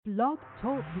Blog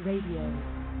Talk Radio.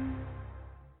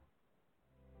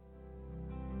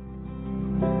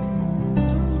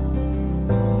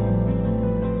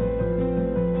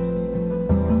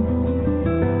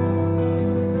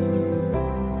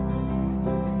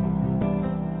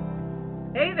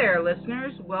 Hey there,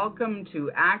 listeners. Welcome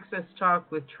to Access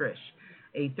Talk with Trish,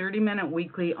 a 30-minute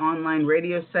weekly online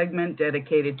radio segment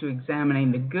dedicated to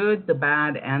examining the good, the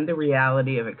bad, and the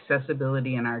reality of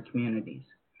accessibility in our communities.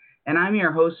 And I'm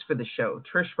your host for the show,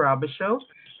 Trish Robichaud,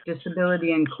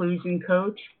 disability inclusion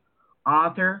coach,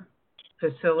 author,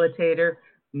 facilitator,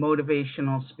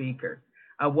 motivational speaker,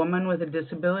 a woman with a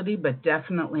disability, but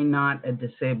definitely not a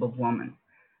disabled woman.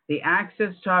 The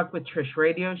Access Talk with Trish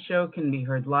radio show can be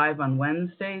heard live on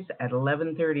Wednesdays at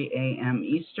 11:30 a.m.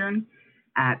 Eastern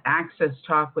at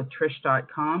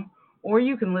accesstalkwithtrish.com, or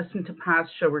you can listen to past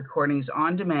show recordings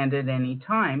on demand at any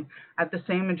time at the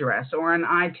same address or on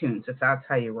iTunes if that's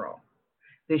how you roll.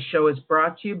 This show is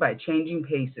brought to you by Changing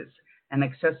Paces, an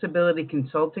accessibility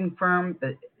consulting firm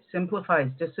that simplifies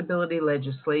disability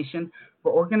legislation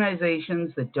for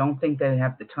organizations that don't think they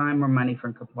have the time or money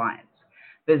for compliance.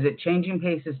 Visit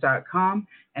changingpaces.com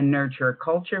and nurture a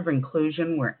culture of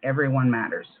inclusion where everyone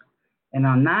matters. And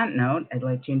on that note, I'd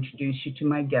like to introduce you to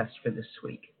my guest for this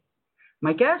week.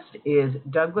 My guest is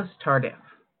Douglas Tardif.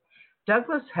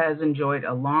 Douglas has enjoyed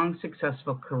a long,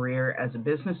 successful career as a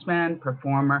businessman,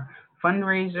 performer,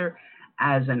 fundraiser,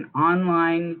 as an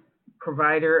online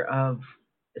provider of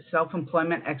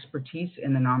self-employment expertise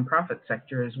in the nonprofit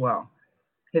sector as well.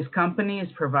 His company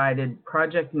has provided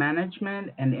project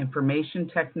management and information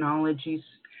technologies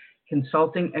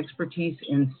consulting expertise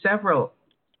in several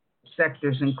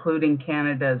sectors, including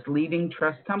Canada's leading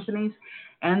trust companies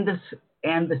and the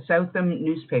Southam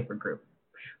Newspaper Group.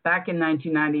 Back in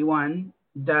 1991,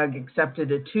 Doug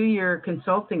accepted a 2-year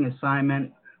consulting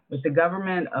assignment with the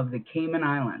government of the Cayman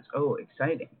Islands. Oh,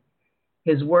 exciting.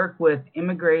 His work with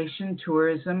immigration,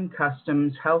 tourism,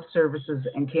 customs, health services,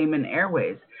 and Cayman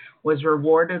Airways was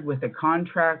rewarded with a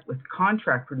contract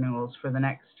renewals for the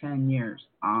next 10 years.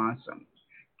 Awesome.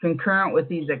 Concurrent with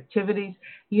these activities,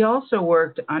 he also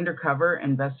worked undercover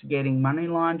investigating money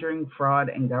laundering, fraud,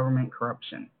 and government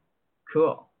corruption.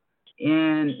 Cool.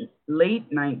 In late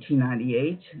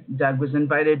 1998, Doug was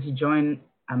invited to join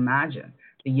Imagine,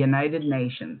 the United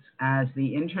Nations, as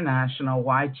the International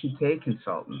Y2K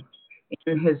Consultant.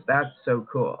 That's so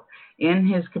cool. In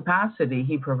his capacity,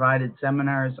 he provided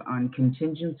seminars on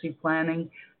contingency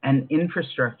planning and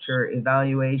infrastructure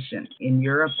evaluation in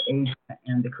Europe, Asia,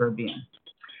 and the Caribbean.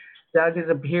 Doug has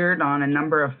appeared on a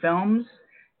number of films,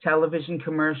 television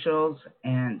commercials,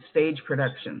 and stage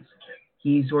productions.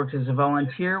 He's worked as a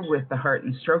volunteer with the Heart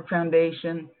and Stroke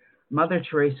Foundation, Mother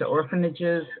Theresa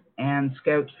Orphanages, and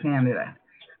Scouts Canada.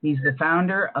 He's the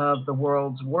founder of the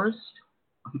world's worst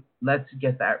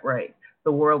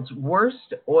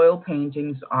oil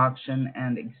paintings auction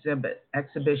and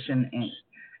exhibition Inc.,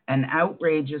 an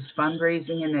outrageous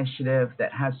fundraising initiative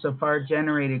that has so far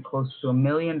generated close to $1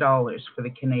 million for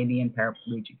the Canadian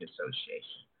Paraplegic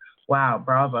Association. Wow,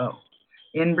 bravo.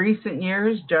 In recent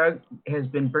years, Doug has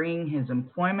been bringing his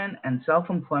employment and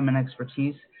self-employment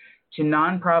expertise to the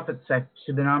nonprofit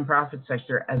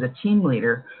sector as a team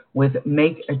leader with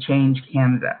Make a Change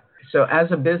Canada. So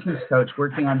as a business coach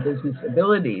working on business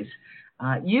abilities,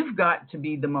 you've got to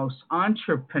be the most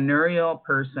entrepreneurial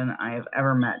person I have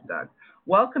ever met, Doug.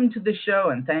 Welcome to the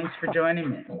show, and thanks for joining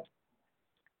me.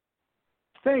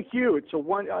 Thank you.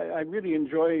 I really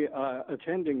enjoy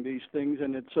attending these things,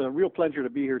 and it's a real pleasure to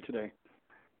be here today.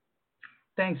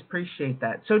 Thanks, appreciate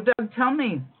that. So, Doug, tell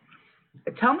me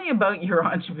about your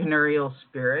entrepreneurial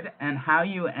spirit and how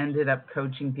you ended up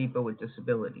coaching people with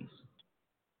disabilities.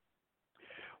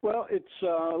 Well, it's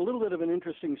a little bit of an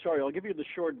interesting story. I'll give you the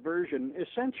short version.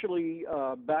 Essentially,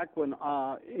 back when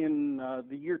in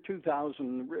the year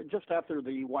 2000, just after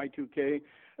the Y2K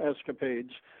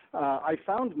escapades, I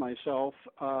found myself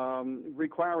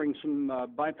requiring some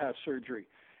bypass surgery.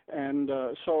 And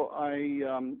so I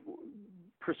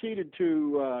proceeded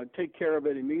to take care of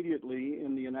it immediately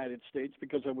in the United States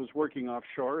because I was working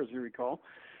offshore, as you recall.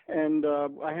 And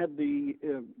I had the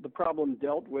problem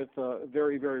dealt with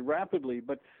very, very rapidly.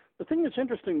 But the thing that's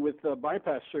interesting with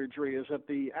bypass surgery is that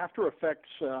the after effects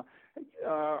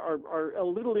are a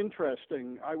little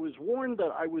interesting. I was warned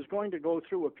that I was going to go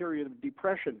through a period of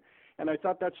depression, and I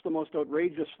thought that's the most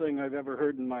outrageous thing I've ever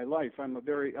heard in my life. I'm a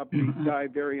very upbeat guy,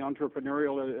 very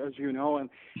entrepreneurial, as you know,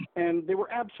 and they were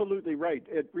absolutely right.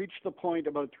 It reached the point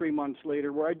about 3 months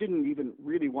later where I didn't even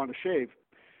really want to shave.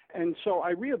 And so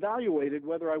I reevaluated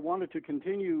whether I wanted to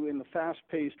continue in the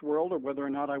fast-paced world or whether or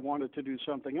not I wanted to do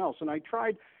something else. And I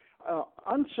tried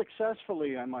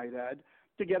unsuccessfully, I might add,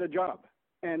 to get a job.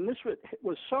 And this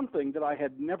was something that I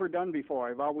had never done before.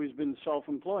 I've always been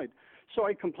self-employed. So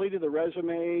I completed the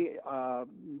resume,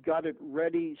 got it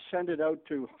ready, sent it out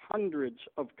to hundreds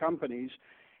of companies,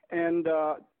 and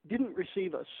didn't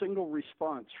receive a single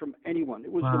response from anyone.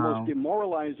 It was the most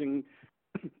demoralizing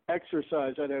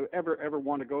exercise I'd ever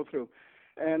want to go through.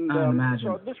 And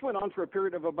so this went on for a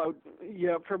period of about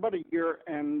a year.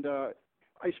 And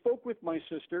I spoke with my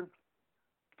sister,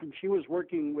 and she was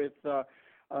working with a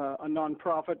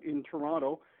nonprofit in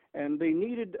Toronto, and they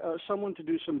needed someone to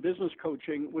do some business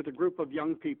coaching with a group of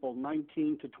young people,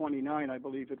 19 to 29, I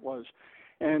believe it was.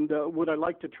 And would I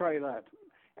like to try that?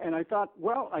 And I thought,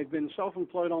 well, I've been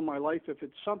self-employed all my life. If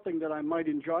it's something that I might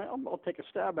enjoy, I'll take a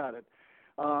stab at it.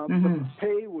 But the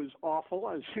pay was awful,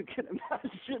 as you can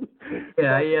imagine.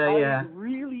 I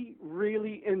really,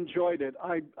 really enjoyed it.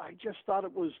 I just thought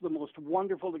it was the most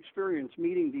wonderful experience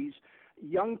meeting these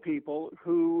young people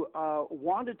who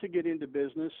wanted to get into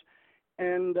business,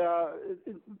 and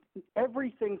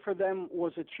everything for them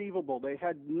was achievable. They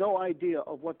had no idea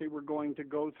of what they were going to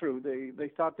go through. They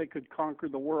thought they could conquer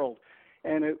the world.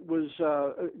 And it was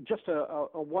just a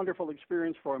wonderful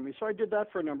experience for me. So I did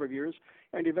that for a number of years,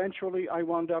 and eventually I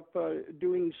wound up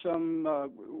doing some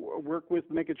work with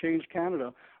Make a Change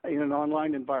Canada in an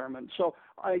online environment. So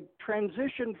I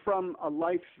transitioned from a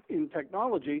life in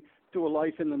technology to a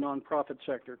life in the nonprofit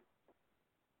sector.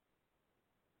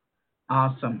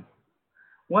 Awesome.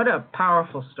 What a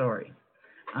powerful story.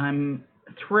 I'm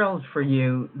thrilled for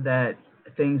you that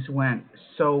things went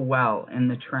so well in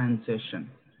the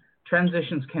transition.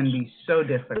 Transitions can be so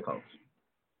difficult.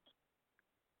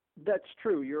 That's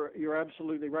true. You're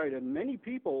absolutely right. And many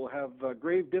people have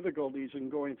grave difficulties in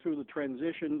going through the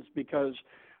transitions because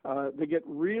they get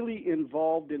really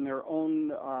involved in their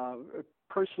own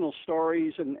personal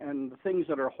stories and the things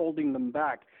that are holding them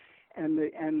back.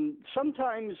 And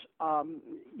sometimes,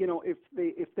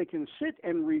 if they can sit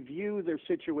and review their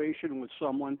situation with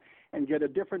someone and get a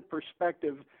different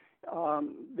perspective,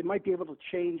 they might be able to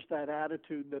change that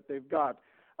attitude that they've got.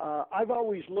 I've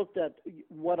always looked at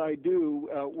what I do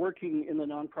working in the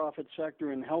nonprofit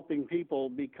sector and helping people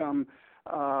become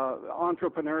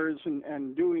entrepreneurs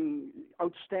and doing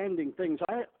outstanding things.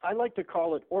 I like to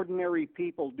call it ordinary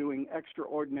people doing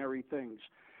extraordinary things.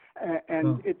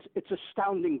 And it's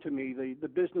astounding to me, the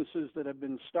businesses that have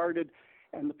been started,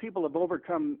 and the people have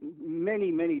overcome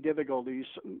many, many difficulties,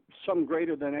 some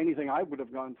greater than anything I would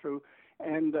have gone through.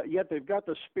 And yet they've got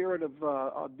the spirit of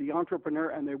the entrepreneur,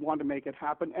 and they want to make it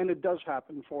happen, and it does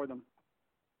happen for them.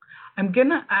 I'm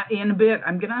gonna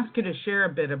ask you to share a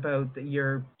bit about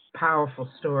your powerful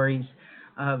stories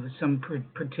of some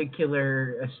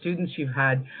particular students you've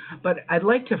had, but I'd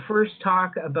like to first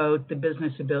talk about the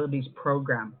Business Abilities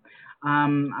Program. I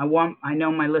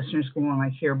know my listeners will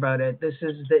want to hear about it. This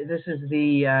is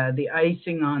the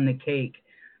icing on the cake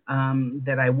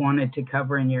that I wanted to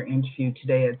cover in your interview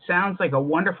today. It sounds like a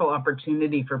wonderful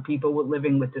opportunity for people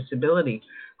living with disability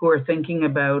who are thinking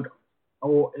about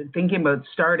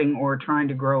starting or trying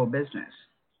to grow a business.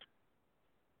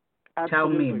 Absolutely. Tell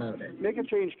me about it. Make a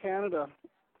Change Canada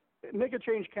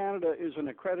is an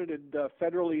accredited,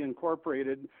 federally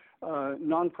incorporated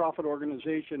nonprofit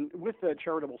organization with a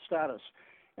charitable status.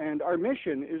 And our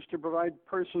mission is to provide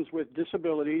persons with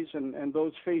disabilities and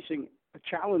those facing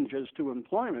challenges to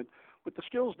employment with the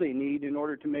skills they need in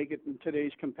order to make it in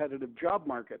today's competitive job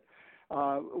market.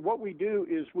 What we do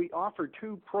is we offer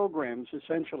two programs,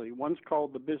 essentially. One's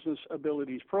called the Business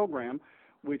Abilities Program,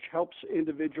 which helps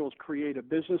individuals create a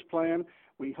business plan.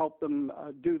 We help them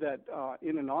do that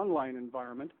in an online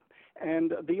environment.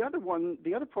 And the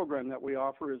other program that we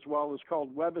offer as well is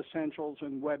called Web Essentials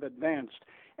and Web Advanced.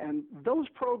 And those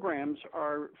programs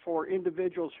are for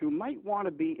individuals who might want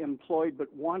to be employed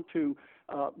but want to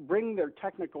bring their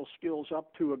technical skills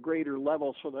up to a greater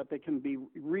level so that they can be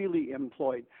really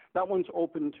employed. That one's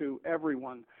open to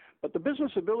everyone. But the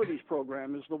Business Abilities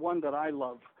Program is the one that I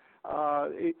love.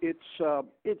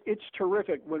 It's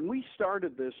terrific. When we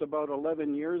started this about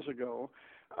 11 years ago,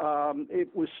 it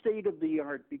was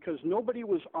state-of-the-art because nobody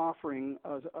was offering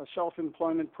a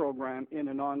self-employment program in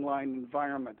an online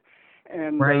environment.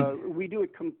 And we do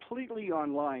it completely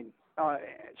online.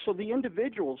 So the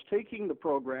individuals taking the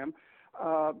program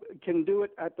can do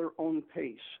it at their own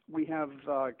pace. We have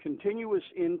continuous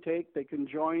intake. They can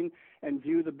join and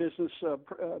view the Business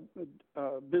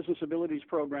Abilities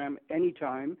Program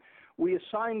anytime. We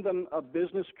assign them a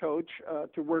business coach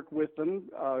to work with them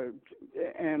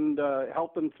and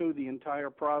help them through the entire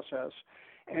process.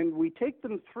 And we take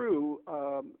them through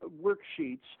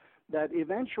worksheets that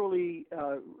eventually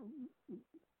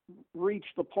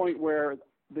reached the point where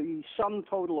the sum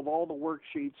total of all the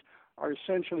worksheets are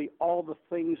essentially all the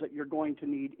things that you're going to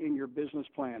need in your business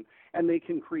plan, and they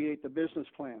can create the business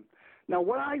plan. Now,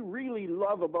 what I really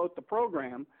love about the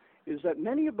program is that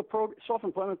many of the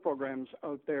self-employment programs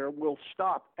out there will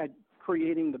stop at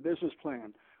creating the business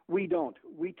plan. We don't.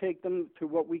 We take them to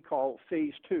what we call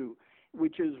phase 2,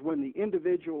 which is when the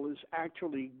individual is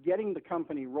actually getting the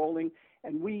company rolling,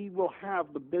 and we will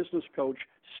have the business coach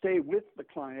stay with the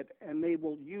client, and they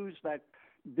will use that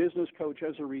business coach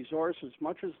as a resource as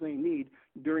much as they need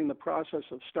during the process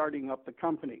of starting up the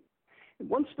company. And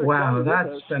once they're done that's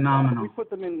with us, phenomenal. we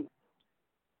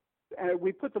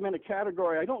put them in a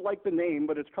category. I don't like the name,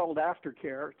 but it's called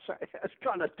aftercare. It has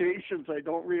connotations I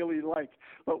don't really like,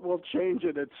 but we'll change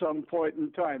it at some point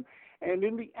in time. And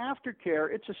in the aftercare,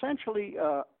 it's essentially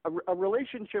a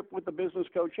relationship with the business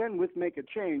coach and with Make a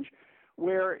Change,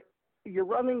 where you're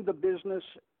running the business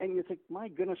and you think, my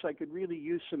goodness, I could really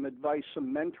use some advice,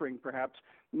 some mentoring perhaps.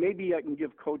 Maybe I can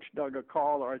give Coach Doug a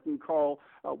call, or I can call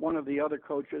one of the other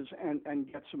coaches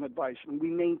and get some advice. And we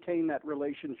maintain that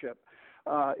relationship.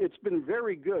 It's been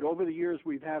very good. Over the years,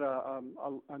 we've had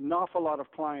an awful lot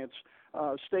of clients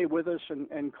stay with us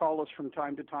and call us from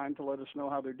time to time to let us know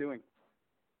how they're doing.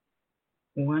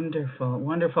 Wonderful,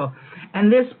 wonderful.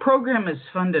 And this program is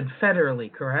funded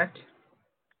federally, correct?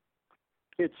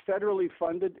 It's federally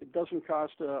funded. It doesn't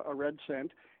cost a red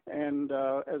cent. And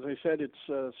as I said,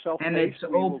 it's self-paced.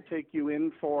 We will take you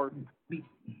in for...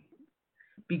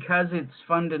 Because it's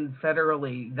funded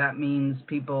federally, that means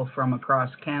people from across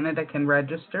Canada can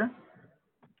register?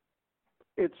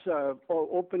 It's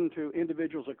open to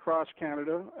individuals across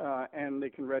Canada, and they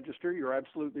can register. You're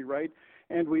absolutely right.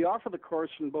 And we offer the course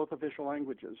in both official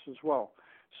languages as well.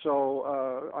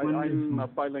 So I'm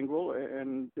bilingual,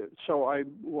 and so I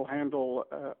will handle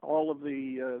all of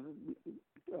the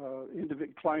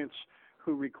clients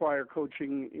who require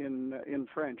coaching in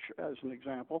French, as an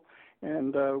example.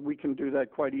 And we can do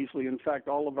that quite easily. In fact,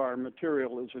 all of our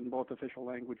material is in both official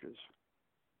languages.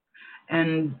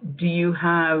 And do you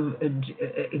have,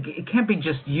 it can't be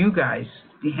just you guys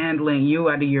handling, you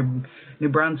out of your New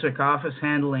Brunswick office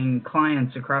handling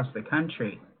clients across the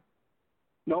country?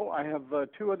 No, I have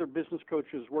two other business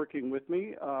coaches working with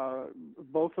me.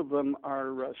 Both of them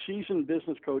are seasoned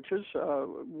business coaches.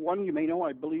 One you may know,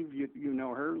 I believe you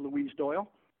know her, Louise Doyle.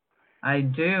 I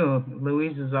do.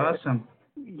 Louise is awesome.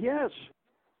 Yes.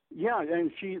 Yeah,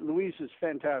 and Louise is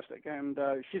fantastic, and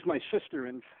she's my sister,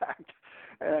 in fact.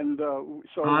 And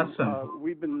so awesome.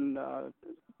 We've been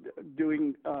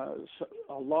doing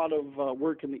a lot of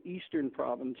work in the eastern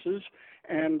provinces,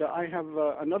 and I have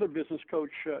another business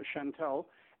coach, Chantel,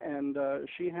 and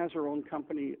she has her own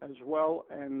company as well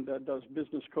and does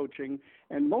business coaching,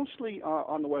 and mostly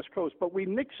on the West Coast. But we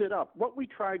mix it up. What we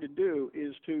try to do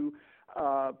is to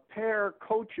pair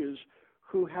coaches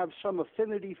who have some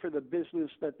affinity for the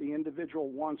business that the individual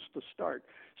wants to start,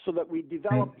 so that we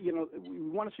develop, we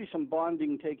want to see some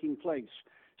bonding taking place.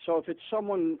 So if it's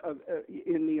someone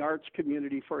in the arts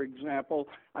community, for example,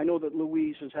 I know that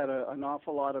Louise has had an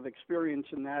awful lot of experience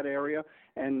in that area,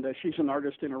 and she's an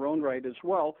artist in her own right as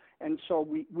well, and so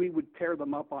we would pair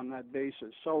them up on that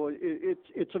basis. So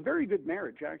it's a very good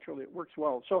marriage, actually. It works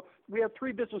well. So we have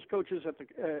three business coaches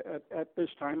at this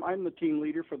time. I'm the team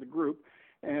leader for the group,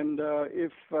 and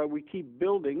if we keep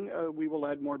building, we will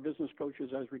add more business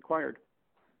coaches as required.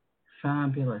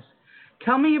 Fabulous.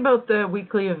 Tell me about the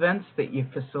weekly events that you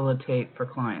facilitate for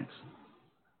clients.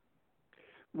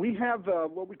 We have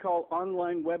what we call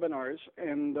online webinars,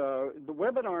 and the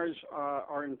webinars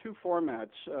are in two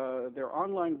formats. They're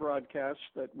online broadcasts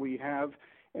that we have,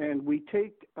 and we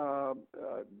take the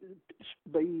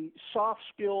soft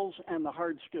skills and the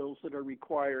hard skills that are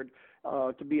required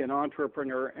to be an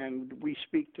entrepreneur, and we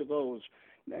speak to those.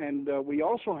 And we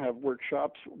also have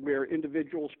workshops where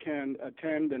individuals can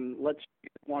attend and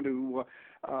want to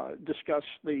discuss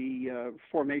the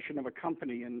formation of a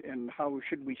company and how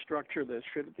should we structure this.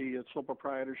 Should it be a sole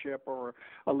proprietorship or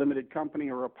a limited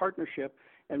company or a partnership?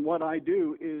 And what I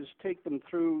do is take them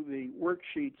through the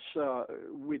worksheets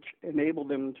which enable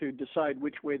them to decide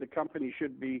which way the company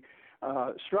should be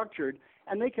structured.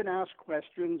 And they can ask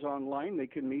questions online. They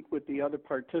can meet with the other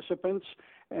participants.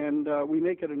 And we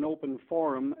make it an open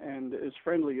forum and as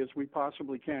friendly as we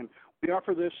possibly can. We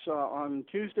offer this on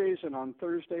Tuesdays and on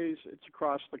Thursdays. It's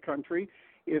across the country.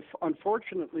 If,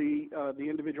 unfortunately, the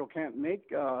individual can't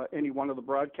make any one of the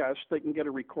broadcasts, they can get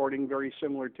a recording very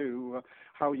similar to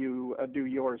how you do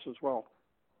yours as well.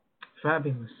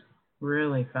 Fabulous.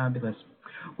 Really fabulous.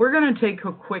 We're going to take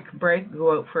a quick break,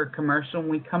 go out for a commercial. When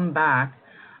we come back,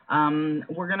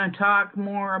 We're going to talk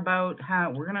more about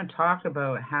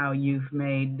how you've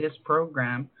made this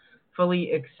program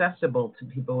fully accessible to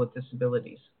people with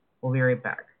disabilities. We'll be right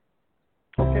back.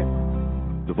 Okay.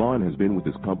 Devon has been with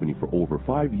his company for over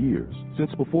 5 years,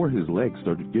 since before his legs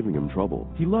started giving him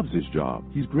trouble. He loves his job,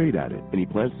 he's great at it, and he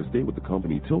plans to stay with the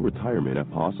company till retirement if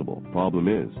possible. Problem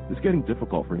is, it's getting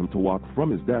difficult for him to walk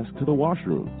from his desk to the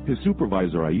washroom. His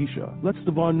supervisor, Aisha, lets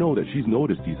Devon know that she's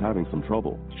noticed he's having some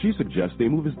trouble. She suggests they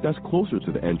move his desk closer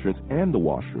to the entrance and the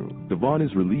washroom. Devon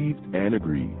is relieved and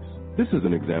agrees. This is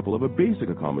an example of a basic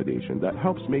accommodation that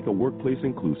helps make a workplace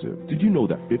inclusive. Did you know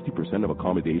that 50% of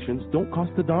accommodations don't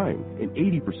cost a dime and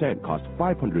 80% cost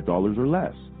 $500 or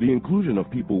less? The inclusion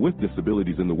of people with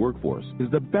disabilities in the workforce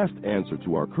is the best answer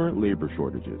to our current labor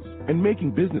shortages. And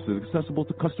making businesses accessible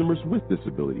to customers with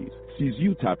disabilities sees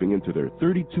you tapping into their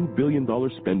 $32 billion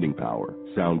spending power.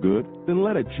 Sound good? Then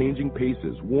let a Changing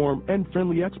Paces warm and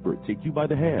friendly expert take you by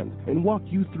the hand and walk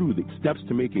you through the steps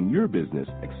to making your business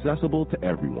accessible to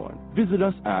everyone. Visit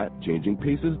us at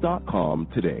changingpaces.com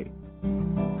today.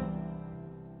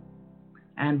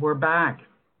 And we're back.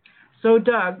 So,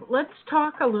 Doug, let's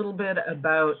talk a little bit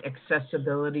about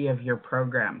accessibility of your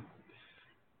program.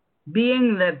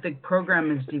 Being that the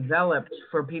program is developed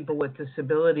for people with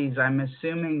disabilities, I'm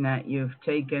assuming that you've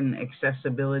taken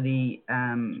accessibility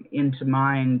into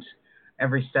mind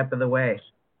every step of the way.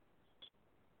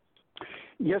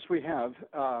 Yes, we have.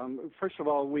 First of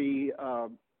all,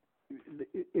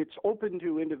 it's open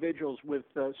to individuals with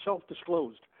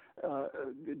self-disclosed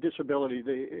disability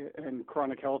and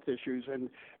chronic health issues,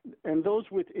 and those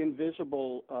with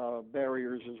invisible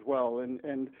barriers as well.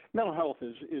 And mental health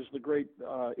is the great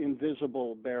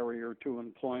invisible barrier to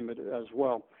employment as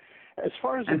well. As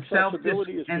far as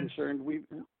accessibility is concerned,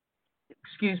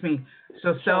 Excuse me.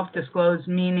 So self-disclosed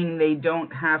meaning they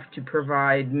don't have to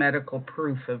provide medical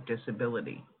proof of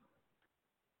disability.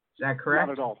 Is that correct?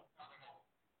 Not at all.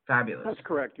 Fabulous. That's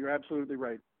correct. You're absolutely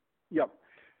right. Yep.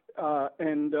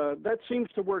 And that seems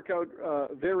to work out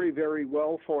very, very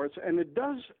well for us. And it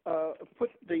does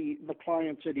put the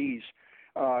clients at ease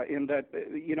in that,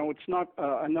 it's not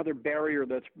another barrier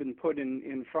that's been put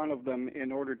in front of them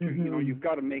in order to, you've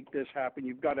got to make this happen.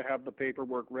 You've got to have the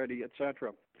paperwork ready,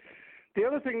 etc. The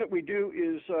other thing that we do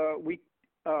is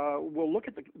we'll look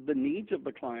at the needs of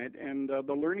the client and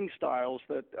the learning styles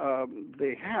that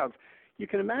they have. You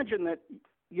can imagine that,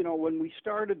 when we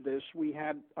started this, we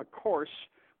had a course.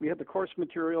 We had the course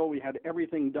material. We had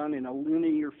everything done in a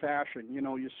linear fashion.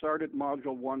 You start at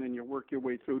Module 1 and you work your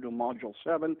way through to Module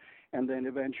 7, and then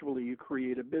eventually you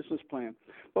create a business plan.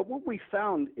 But what we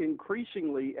found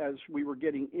increasingly as we were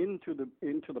getting into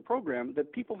the program,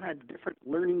 that people had different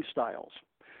learning styles,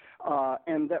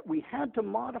 and that we had to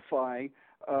modify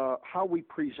how we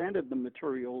presented the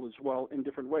material as well in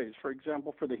different ways. For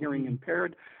example, for the hearing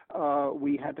impaired,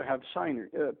 we had to have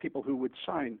people who would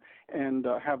sign and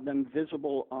have them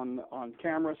visible on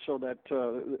camera so that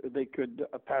they could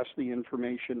pass the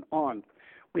information on.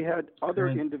 We had other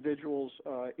individuals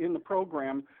in the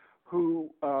program who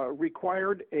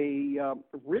required a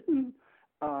written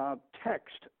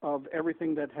text of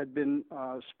everything that had been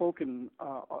spoken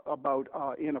about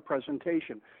in a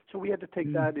presentation. So we had to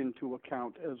take that into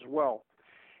account as well.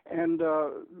 And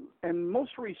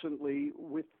most recently,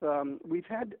 we've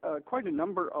had quite a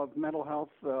number of mental health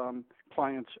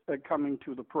clients coming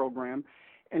to the program.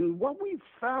 And what we've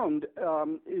found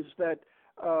is that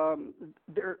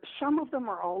some of them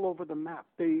are all over the map.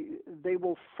 They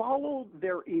will follow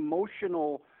their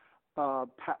emotional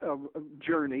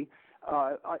journey.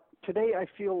 Today I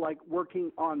feel like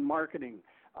working on marketing.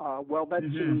 Well, that's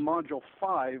in Module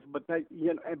 5, but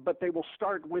they will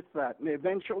start with that, and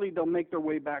eventually they'll make their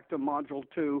way back to Module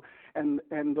 2, and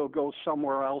they'll go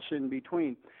somewhere else in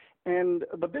between. And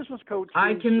the business coach.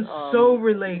 I can so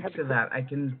relate to that. I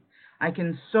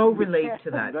can so relate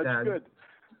to that. That's good.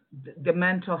 The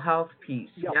mental health piece.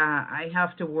 Yep. Yeah, I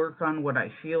have to work on what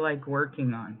I feel like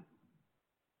working on.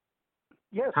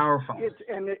 Yes. Powerful.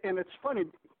 And it's funny.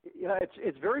 Yeah,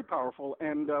 it's very powerful,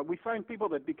 and we find people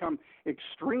that become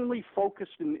extremely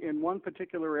focused in one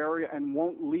particular area and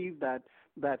won't leave that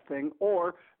thing,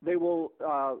 or they will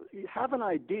have an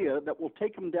idea that will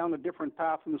take them down a different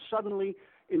path, and suddenly,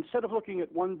 instead of looking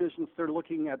at one business, they're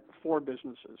looking at 4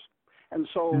 businesses. And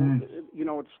so,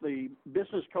 it's the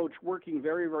business coach working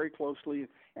very, very closely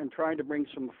and trying to bring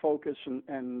some focus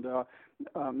and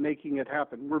making it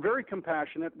happen. We're very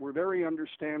compassionate. We're very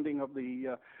understanding of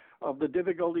the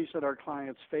difficulties that our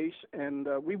clients face, and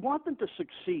we want them to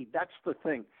succeed. That's the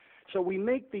thing. So we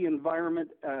make the environment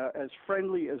as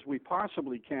friendly as we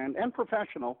possibly can and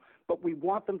professional, but we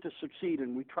want them to succeed,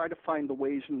 and we try to find the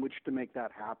ways in which to make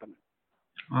that happen.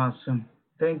 Awesome.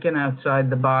 Thinking outside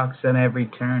the box at every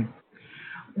turn.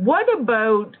 What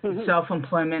about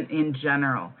self-employment in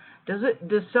general?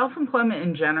 Does self-employment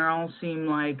in general seem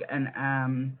like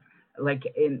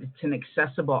it's an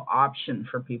accessible option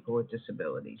for people with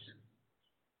disabilities?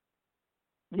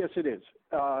 Yes, it is.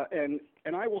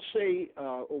 And I will say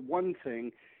one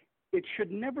thing. It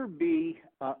should never be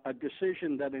a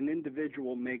decision that an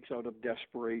individual makes out of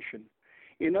desperation.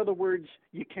 In other words,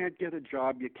 you can't get a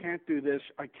job, you can't do this,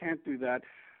 I can't do that.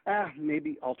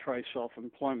 Maybe I'll try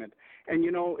self-employment. And,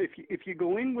 you know, if you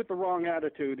go in with the wrong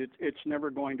attitude, it's never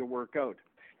going to work out.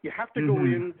 You have to go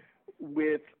in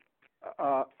with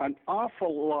an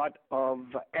awful lot of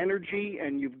energy,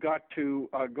 and you've got to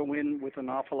go in with an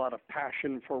awful lot of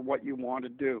passion for what you want to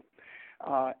do.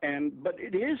 But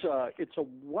it's a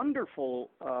wonderful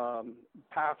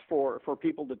path for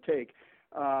people to take.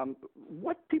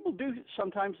 What people do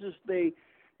sometimes is they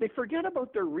forget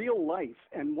about their real life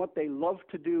and what they love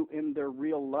to do in their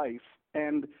real life.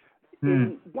 And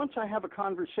once I have a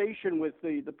conversation with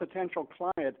the potential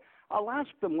client, I'll ask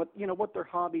them what their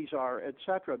hobbies are,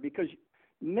 etc. Because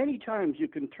many times you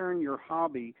can turn your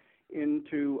hobby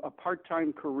into a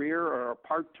part-time career or a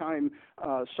part-time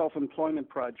self-employment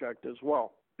project as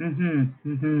well.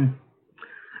 And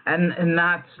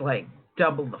that's like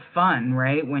double the fun,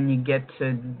 right? When you get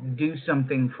to do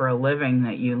something for a living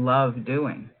that you love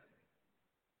doing.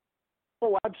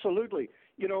 Oh, absolutely.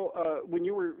 You know, when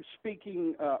you were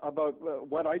speaking about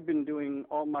what I've been doing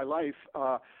all my life,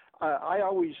 I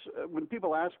always, when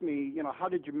people ask me, you know, how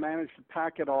did you manage to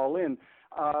pack it all in?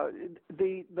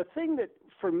 The thing that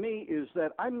for me is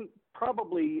that I'm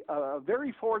probably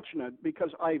very fortunate because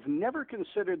I've never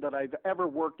considered that I've ever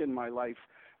worked in my life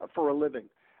for a living.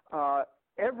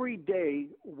 Every day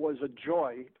was a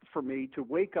joy for me to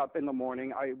wake up in the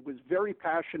morning. I was very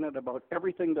passionate about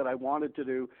everything that I wanted to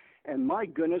do. And my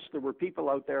goodness, there were people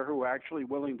out there who were actually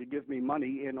willing to give me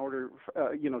money in order,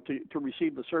 to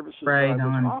receive the services that I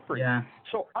was offering. Yeah.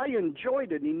 So I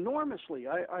enjoyed it enormously.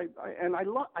 I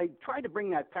try to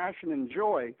bring that passion and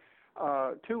joy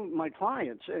to my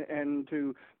clients and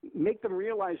to make them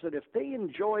realize that if they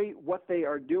enjoy what they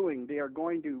are doing, they are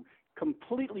going to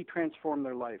completely transform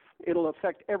their life. It'll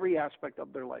affect every aspect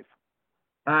of their life.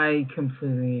 I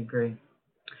completely agree.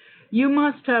 You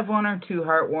must have one or two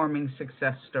heartwarming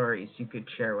success stories you could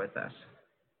share with us.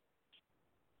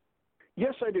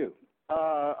 Yes, I do.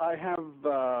 I have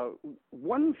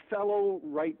one fellow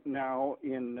right now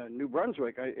in New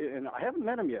Brunswick, and I haven't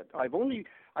met him yet. I've been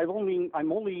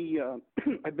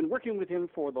working with him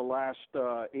for the last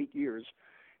 8 years,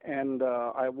 and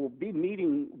I will be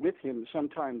meeting with him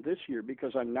sometime this year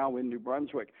because I'm now in New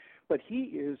Brunswick. But he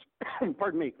is,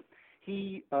 pardon me,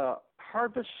 he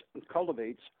harvests and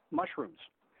cultivates mushrooms,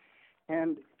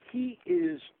 and he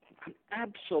is an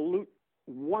absolute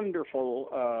wonderful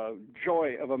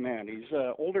joy of a man. He's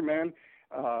an older man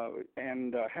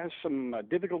and has some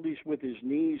difficulties with his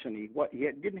knees, and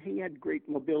he had great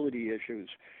mobility issues,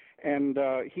 and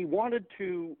he wanted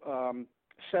to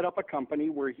set up a company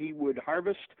where he would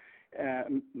harvest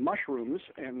mushrooms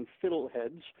and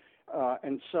fiddleheads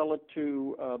and sell it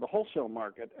to the wholesale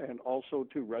market and also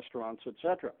to restaurants,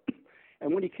 etc.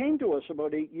 And when he came to us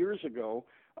about 8 years ago,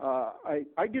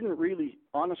 I didn't really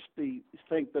honestly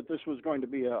think that this was going to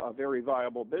be a very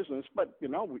viable business, but,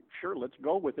 sure, let's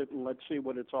go with it and let's see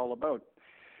what it's all about.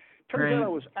 Turns out I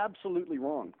was absolutely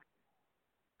wrong.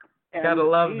 Gotta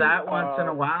love that once in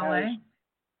a while, eh?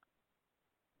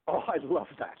 Oh, I love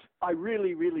that. I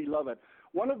really, really love it.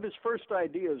 One of his first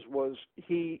ideas was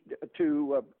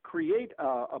to create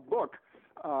a book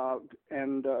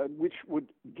and which would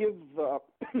give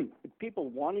people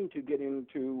wanting to get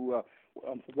into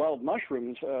wild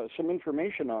mushrooms some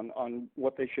information on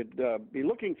what they should be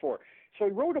looking for. So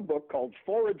he wrote a book called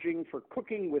Foraging for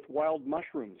Cooking with Wild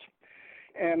Mushrooms.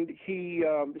 And he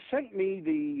sent me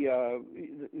the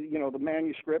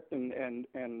manuscript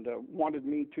and wanted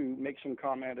me to make some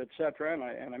comment, etc.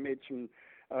 And I made some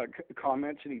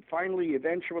comments. And he finally,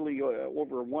 eventually,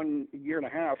 over 1 year and a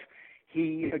half,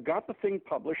 he got the thing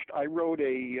published. I wrote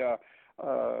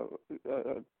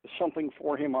something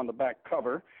for him on the back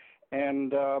cover,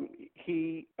 and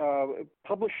he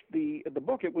published the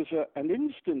book. It was an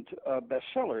instant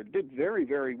bestseller. It did very,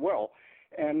 very well.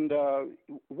 And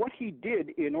what he did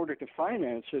in order to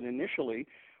finance it initially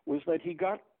was that he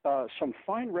got some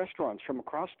fine restaurants from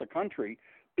across the country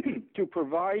to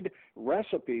provide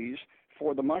recipes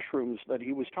for the mushrooms that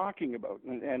he was talking about.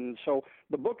 And so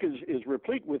the book is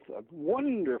replete with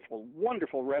wonderful,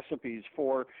 wonderful recipes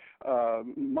for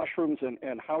mushrooms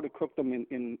and how to cook them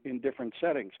in different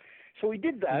settings. So he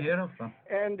did that. Beautiful.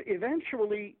 And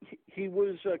eventually he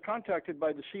was contacted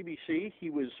by the CBC.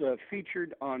 He was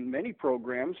featured on many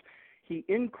programs. He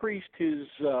increased his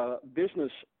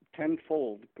business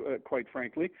tenfold, quite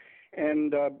frankly,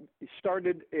 and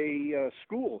started a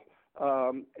school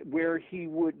where he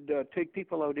would take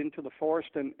people out into the forest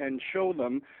and show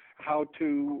them how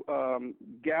to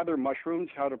gather mushrooms,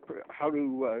 how to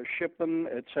ship them,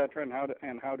 etc.,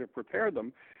 and how to prepare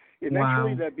them.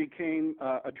 Eventually, that became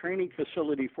a training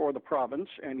facility for the province,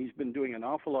 and he's been doing an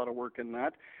awful lot of work in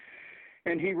that.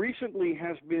 And he recently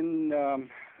has been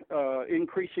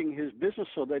increasing his business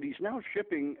so that he's now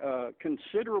shipping a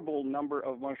considerable number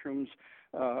of mushrooms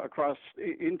across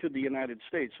into the United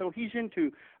States. So he's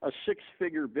into a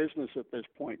six-figure business at this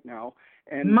point now.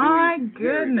 And my doing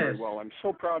goodness. very, very well. I'm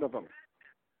so proud of him.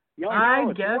 Yeah, I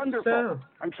it's guess wonderful. so.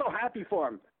 I'm so happy for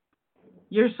him.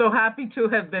 You're so happy to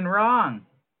have been wrong.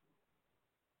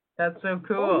 That's so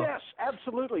cool. Oh yes,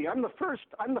 absolutely. I'm the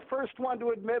first one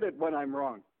to admit it when I'm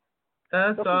wrong.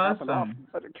 That's Doesn't happen awesome. often,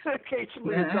 but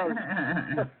occasionally it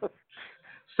does.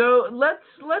 So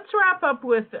let's wrap up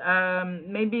with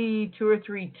maybe 2 or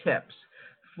 3 tips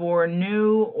for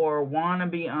new or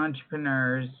wannabe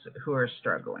entrepreneurs who are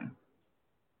struggling.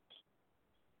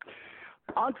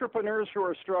 Entrepreneurs who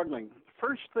are struggling.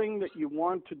 First thing that you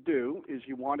want to do is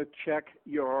you want to check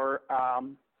your.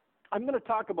 I'm going to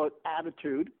talk about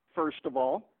attitude first of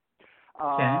all.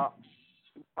 Okay.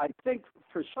 I think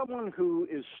for someone who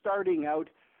is starting out,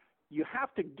 you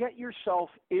have to get yourself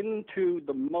into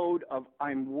the mode of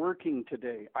I'm working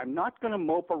today. I'm not going to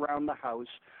mope around the house.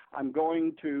 I'm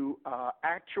going to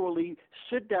actually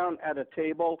sit down at a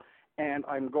table and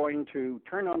I'm going to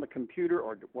turn on the computer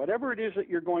or whatever it is that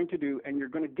you're going to do, and you're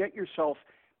going to get your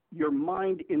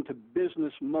mind into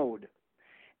business mode.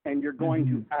 And you're going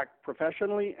to act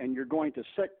professionally, and you're going to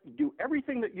do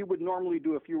everything that you would normally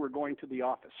do if you were going to the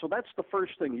office. So that's the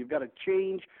first thing. You've got to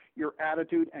change your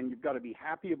attitude, and you've got to be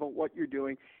happy about what you're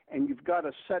doing, and you've got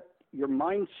to set your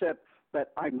mindset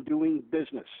that I'm doing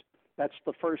business. That's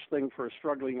the first thing for a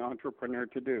struggling entrepreneur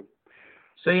to do.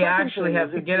 So you actually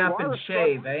have to get up and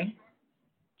shave, eh?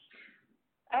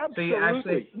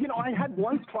 Absolutely. So I had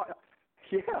one client.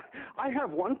 Yeah, I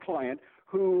have one client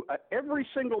who every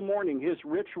single morning his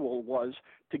ritual was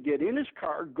to get in his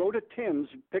car, go to Tim's,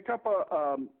 pick up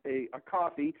a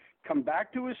coffee, come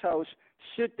back to his house,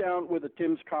 sit down with a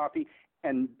Tim's coffee,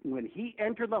 and when he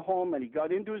entered the home and he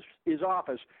got into his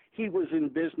office, he was in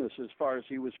business as far as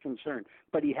he was concerned.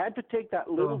 But he had to take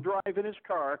that little drive in his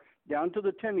car down to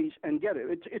the Timmy's and get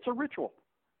it. It's a ritual.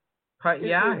 Part of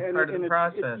the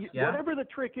process. Whatever the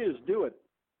trick is, do it.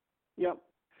 Yep.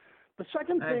 The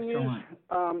second thing is,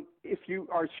 if you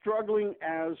are struggling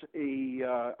as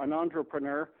an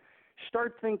entrepreneur,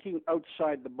 start thinking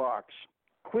outside the box.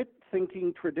 Quit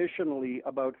thinking traditionally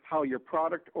about how your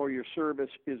product or your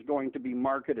service is going to be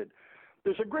marketed.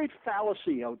 There's a great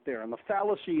fallacy out there, and the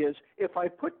fallacy is if I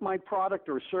put my product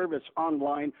or service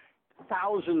online,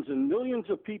 thousands and millions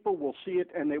of people will see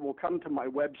it and they will come to my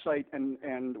website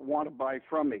and want to buy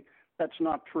from me. That's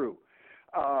not true.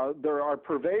 There are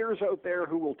purveyors out there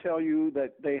who will tell you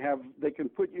that they can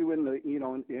put you in a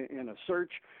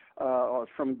search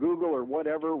from Google or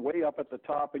whatever way up at the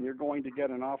top, and you're going to get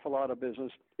an awful lot of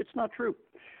business. It's not true.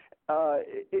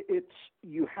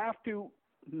 You have to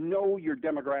know your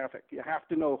demographic. You have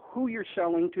to know who you're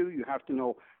selling to. You have to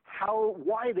know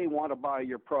why they want to buy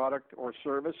your product or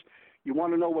service. You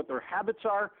want to know what their habits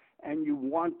are, and you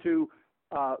want to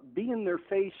be in their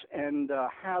face and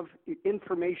have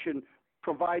information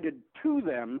provided to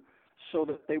them so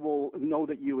that they will know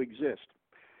that you exist.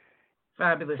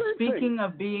 Fabulous. Speaking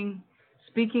of being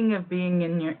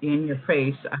in your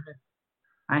face,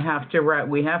 we have to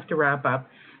wrap up.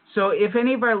 So if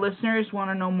any of our listeners want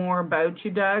to know more about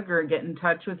you, Doug, or get in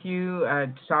touch with you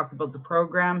to talk about the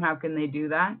program, how can they do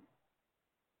that?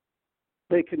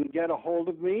 They can get a hold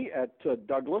of me at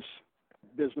Douglas,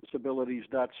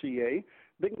 businessabilities.ca.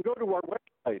 They can go to our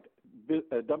website,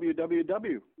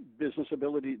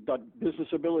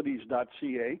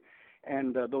 www.businessabilities.ca,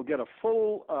 and they'll get a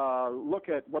full look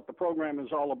at what the program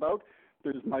is all about.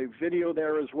 There's my video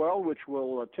there as well, which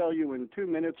will tell you in 2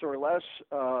 minutes or less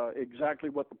exactly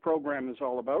what the program is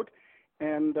all about.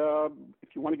 And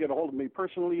if you want to get a hold of me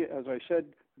personally, as I said,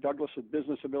 Douglas at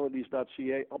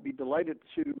businessabilities.ca. I'll be delighted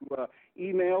to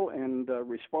email and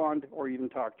respond or even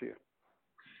talk to you.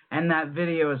 And that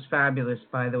video is fabulous,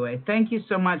 by the way. Thank you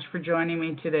so much for joining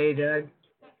me today, Doug.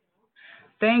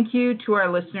 Thank you to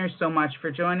our listeners so much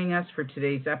for joining us for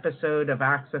today's episode of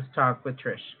Access Talk with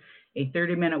Trish, a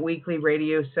 30-minute weekly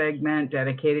radio segment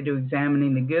dedicated to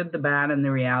examining the good, the bad, and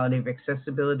the reality of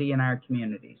accessibility in our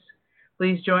communities.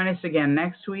 Please join us again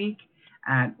next week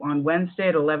on Wednesday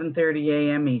at 11:30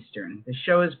 a.m. Eastern. The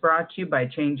show is brought to you by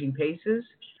Changing Paces,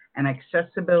 an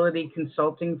accessibility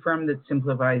consulting firm that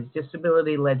simplifies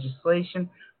disability legislation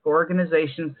for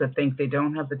organizations that think they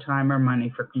don't have the time or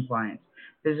money for compliance.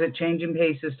 Visit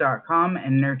changingpaces.com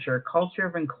and nurture a culture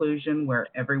of inclusion where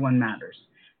everyone matters.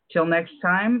 Till next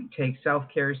time, take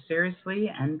self-care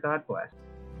seriously, and God bless.